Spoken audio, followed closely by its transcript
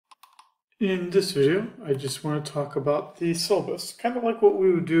In this video, I just want to talk about the syllabus, kind of like what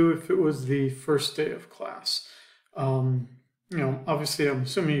we would do if it was the first day of class. Obviously, I'm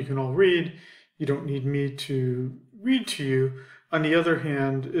assuming you can all read. You don't need me to read to you. On the other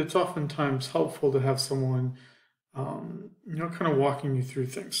hand, it's oftentimes helpful to have someone, kind of walking you through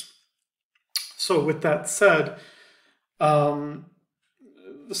things. So with that said, um,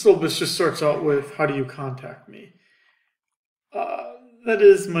 the syllabus just starts out with, how do you contact me? That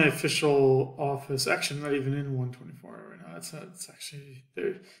is my official office. Actually, I'm not even in 124 right now. It's actually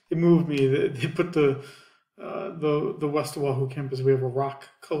they moved me. They put the West Oahu campus. We have a rock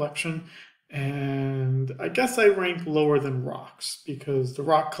collection, and I guess I rank lower than rocks because the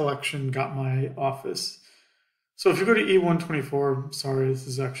rock collection got my office. So if you go to E124, sorry, this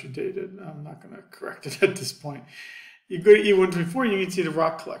is actually dated. I'm not going to correct it at this point. You go to E124, you can see the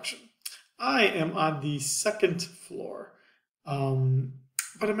rock collection. I am on the second floor.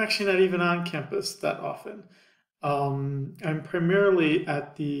 But I'm actually not even on campus that often. I'm primarily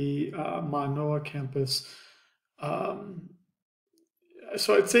at the Manoa campus. So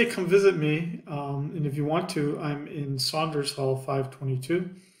I'd say come visit me. And if you want to, I'm in Saunders Hall 522.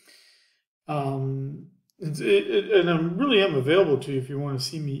 And I really am available to you if you want to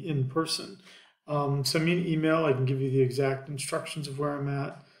see me in person. Send me an email. I can give you the exact instructions of where I'm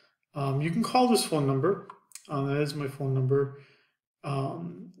at. You can call this phone number. That is my phone number.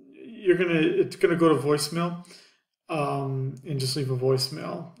 It's gonna go to voicemail, and just leave a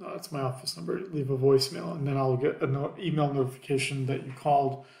voicemail. That's my office number. Leave a voicemail, and then I'll get an email notification that you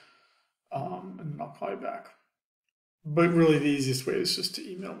called, and then I'll call you back. But really, the easiest way is just to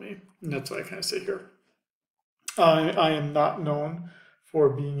email me, and that's what I kind of say here. I am not known for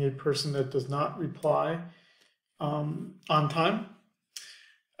being a person that does not reply on time.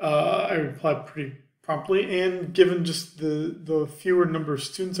 I reply pretty promptly, and given just the fewer number of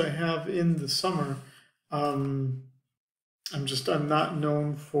students I have in the summer, I'm not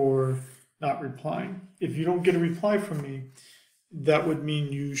known for not replying. If you don't get a reply from me, that would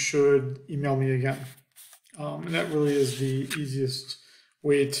mean you should email me again. And that really is the easiest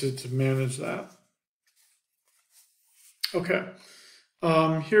way to manage that. Okay,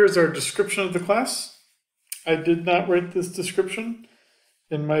 here's our description of the class. I did not write this description.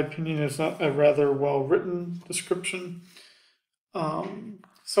 In my opinion, it's not a rather well-written description.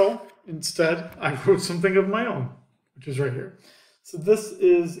 So instead, I wrote something of my own, which is right here. So this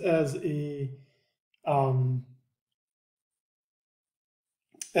is as a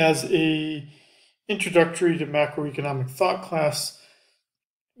introductory to macroeconomic thought class.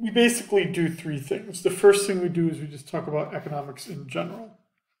 We basically do three things. The first thing we do is we just talk about economics in general.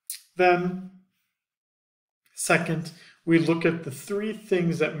 Then, second, we look at the three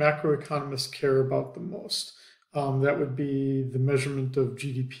things that macroeconomists care about the most. That would be the measurement of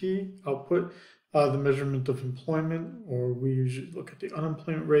GDP output, the measurement of employment, or we usually look at the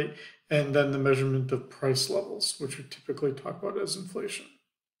unemployment rate, and then the measurement of price levels, which we typically talk about as inflation.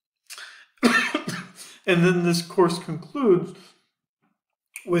 And then this course concludes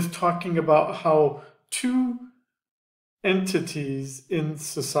with talking about how two entities in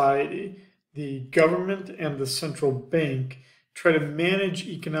society, the government and the central bank, try to manage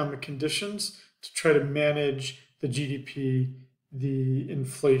economic conditions to try to manage the GDP, the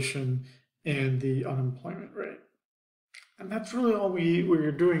inflation, and the unemployment rate. And that's really all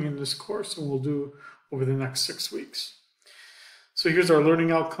we're doing in this course, and we'll do over the next 6 weeks. So here's our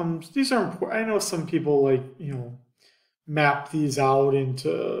learning outcomes. These are important. I know some people map these out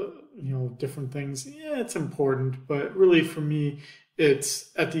into, different things. Yeah, it's important, but really for me,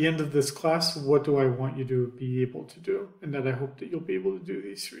 it's at the end of this class, what do I want you to be able to do? And that I hope that you'll be able to do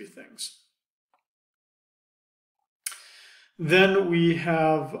these three things. Then we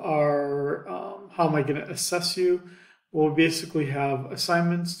have our, how am I going to assess you? We'll basically have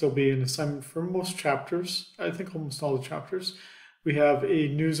assignments. There'll be an assignment for most chapters. I think almost all the chapters. We have a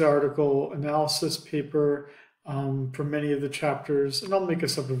news article analysis paper for many of the chapters, and I'll make a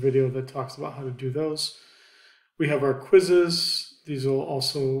separate video that talks about how to do those. We have our quizzes. These will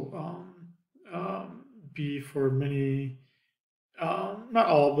also be for many, not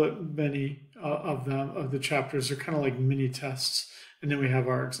all, but many of them, of the chapters. They're kind of like mini tests. And then we have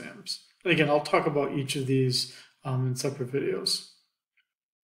our exams. And again, I'll talk about each of these in separate videos.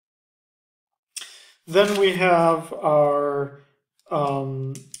 Then we have our,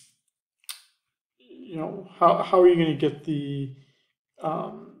 how are you going to get the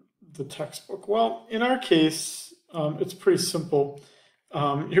textbook? Well, in our case, it's pretty simple.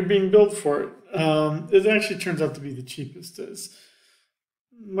 You're being billed for it. It actually turns out to be the cheapest, as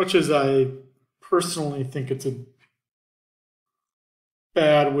much as I personally think it's a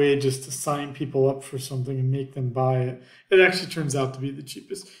bad way just to sign people up for something and make them buy it. It actually turns out to be the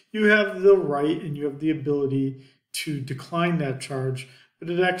cheapest. You have the right and you have the ability to decline that charge, but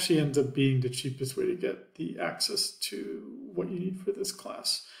it actually ends up being the cheapest way to get the access to what you need for this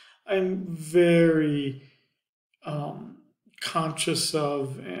class. I'm very conscious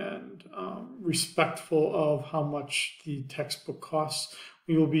of and respectful of how much the textbook costs.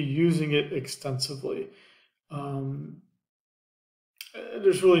 We will be using it extensively.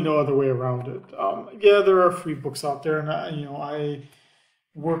 There's really no other way around it. Yeah, there are free books out there, and I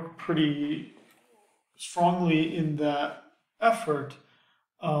work pretty strongly in that effort.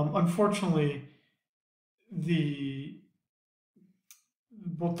 Unfortunately, the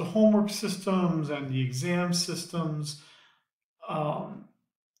both the homework systems and the exam systems, um,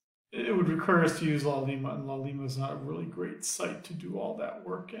 it would require us to use Lalima, and Lalima is not a really great site to do all that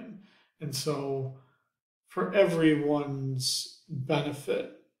work in. And so, for everyone's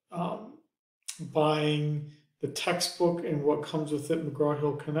benefit, buying the textbook and what comes with it,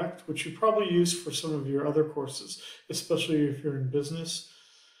 McGraw-Hill Connect, which you probably use for some of your other courses, especially if you're in business,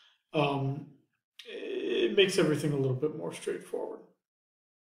 it makes everything a little bit more straightforward.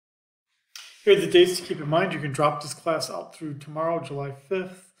 Here are the dates to keep in mind. You can drop this class out through tomorrow, July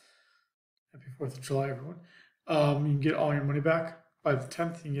 5th. Happy 4th of July, everyone. You can get all your money back. By the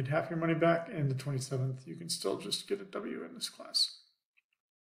 10th, you can get half your money back. And the 27th, you can still just get a W in this class.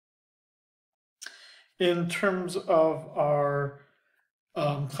 In terms of our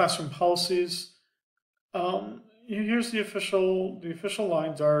classroom policies, here's the official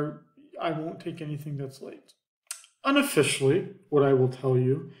lines are, I won't take anything that's late. Unofficially, what I will tell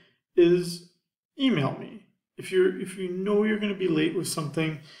you is email me. If you know you're going to be late with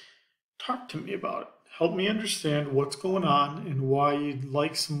something, talk to me about it. Help me understand what's going on and why you'd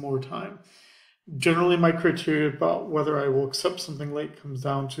like some more time. Generally, my criteria about whether I will accept something late comes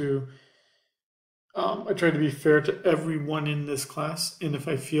down to I try to be fair to everyone in this class, and if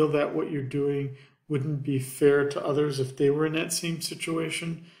I feel that what you're doing wouldn't be fair to others if they were in that same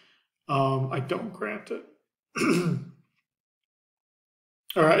situation, I don't grant it.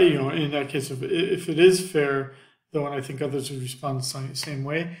 Or, in that case, if it is fair, though, and I think others would respond the same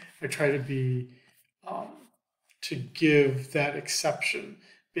way, I try to be to give that exception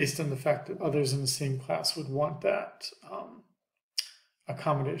based on the fact that others in the same class would want that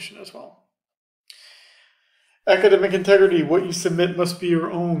accommodation as well. Academic integrity, what you submit must be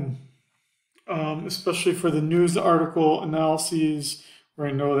your own, especially for the news article analyses, where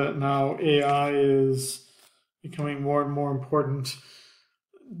I know that now AI is becoming more and more important.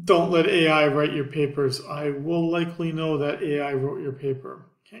 Don't let AI write your papers. I will likely know that AI wrote your paper.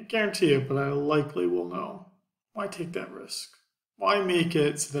 Can't guarantee it, but I likely will know. Why take that risk? Why make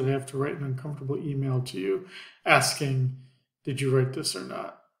it so that I have to write an uncomfortable email to you asking, did you write this or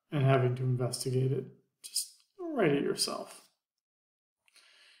not? And having to investigate it. Just write it yourself.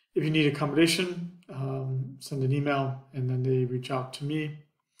 If you need accommodation, send an email and then they reach out to me.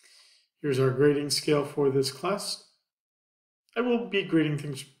 Here's our grading scale for this class. I will be grading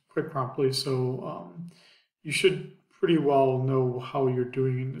things quite promptly, so you should pretty well know how you're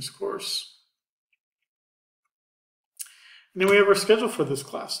doing in this course. And then we have our schedule for this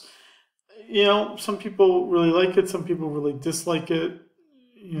class. Some people really like it, some people really dislike it.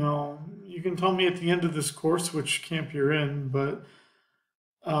 You can tell me at the end of this course which camp you're in, but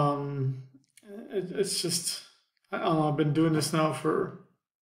it's just, I don't know, I've been doing this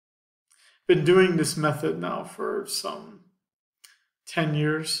method now for some 10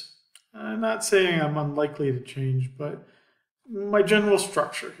 years. I'm not saying I'm unlikely to change, but my general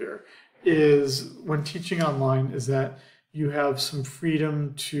structure here is, when teaching online, is that you have some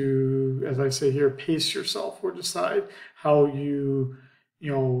freedom to, as I say here, pace yourself or decide how you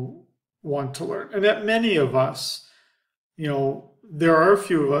want to learn. And that many of us, there are a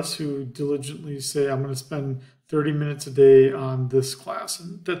few of us who diligently say, I'm going to spend 30 minutes a day on this class.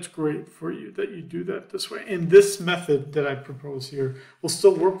 And that's great for you that you do that this way. And this method that I propose here will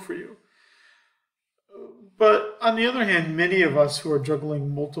still work for you. But on the other hand, many of us who are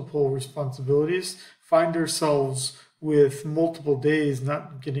juggling multiple responsibilities find ourselves with multiple days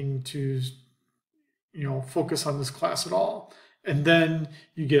not getting to, focus on this class at all. And then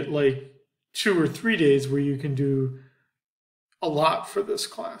you get like 2 or 3 days where you can do a lot for this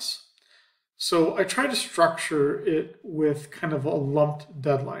class. So I try to structure it with kind of a lumped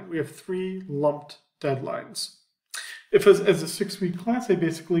deadline. We have 3 lumped deadlines. If as a 6-week class, I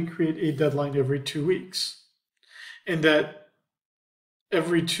basically create a deadline every 2 weeks. And that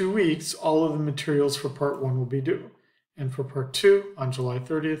every 2 weeks, all of the materials for part 1 will be due. And for part 2 on July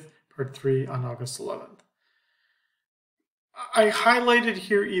 30th, part 3 on August 11th. I highlighted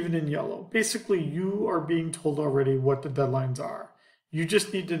here even in yellow. Basically, you are being told already what the deadlines are. You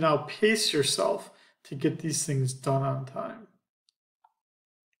just need to now pace yourself to get these things done on time.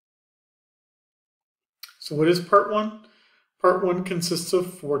 So what is part one? Part one consists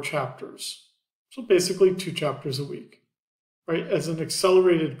of 4 chapters. So basically 2 chapters a week, right? As an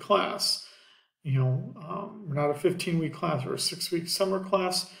accelerated class, we're not a 15-week class or a 6-week summer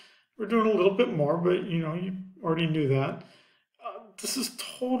class. We're doing a little bit more, but you already knew that. This is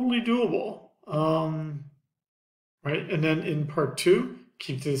totally doable, right? And then in part 2,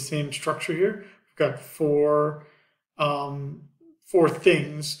 keep to the same structure here. We've got 4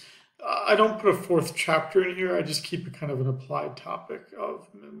 things. I don't put a 4th chapter in here. I just keep it kind of an applied topic of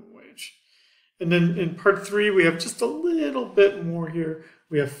minimum wage. And then in part 3, we have just a little bit more here.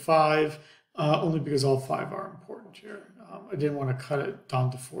 We have 5, only because all 5 are important here. I didn't want to cut it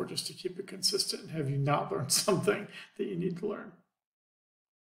down to 4 just to keep it consistent and have you not learn something that you need to learn.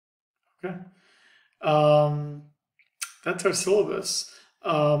 Okay. That's our syllabus.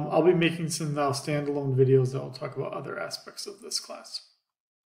 I'll be making some now standalone videos that will talk about other aspects of this class.